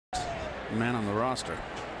man on the roster.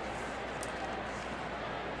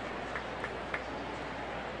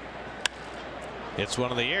 It's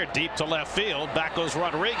one in the air deep to left field. Back goes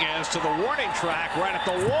Rodriguez to the warning track right at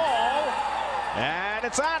the wall. And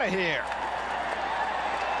it's out of here.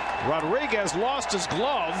 Rodriguez lost his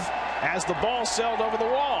glove as the ball sailed over the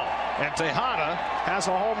wall. And Tejada has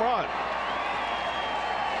a home run.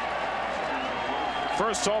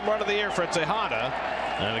 First home run of the year for Tejada.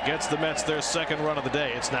 And against the Mets, their second run of the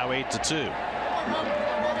day. It's now 8-2.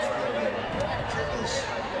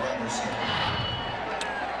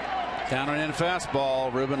 Down and in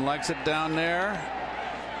fastball. Ruben likes it down there.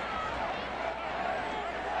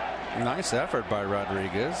 Nice effort by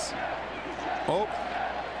Rodriguez. Oh.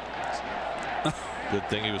 Good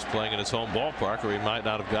thing he was playing in his home ballpark, or he might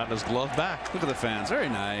not have gotten his glove back. Look at the fans. Very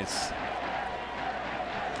nice.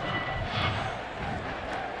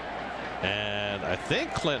 And I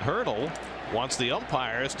think Clint Hurdle wants the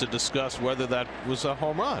umpires to discuss whether that was a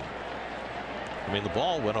home run. I mean, the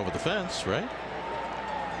ball went over the fence, right?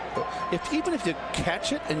 Even if you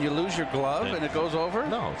catch it and you lose your glove and it goes over,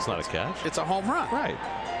 no, it's not a catch. It's a home run. Right.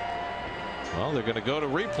 Well, they're going to go to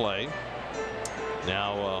replay.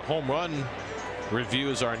 Now, home run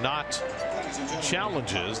reviews are not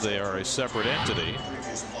challenges. They are a separate entity.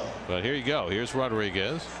 But here you go. Here's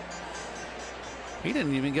Rodriguez. He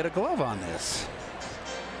didn't even get a glove on this.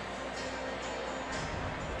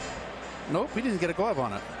 Nope, he didn't get a glove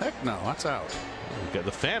on it. Heck no, that's out. Okay,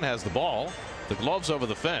 the fan has the ball. The glove's over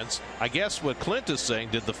the fence. I guess what Clint is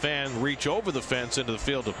saying, did the fan reach over the fence into the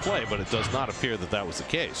field of play? But it does not appear that that was the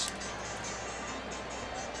case.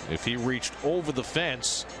 If he reached over the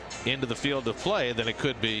fence into the field of play, then it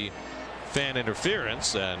could be fan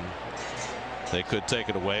interference and they could take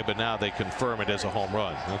it away. But now they confirm it as a home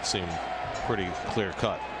run. That seemed pretty clear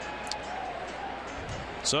cut.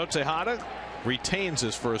 So Tejada retains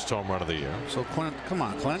his first home run of the year. So Clint, come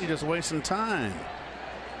on, Clint, you're just wasting time.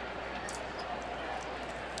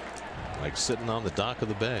 Like sitting on the dock of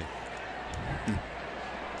the bay.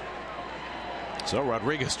 So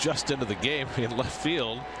Rodriguez just into the game in left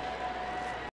field.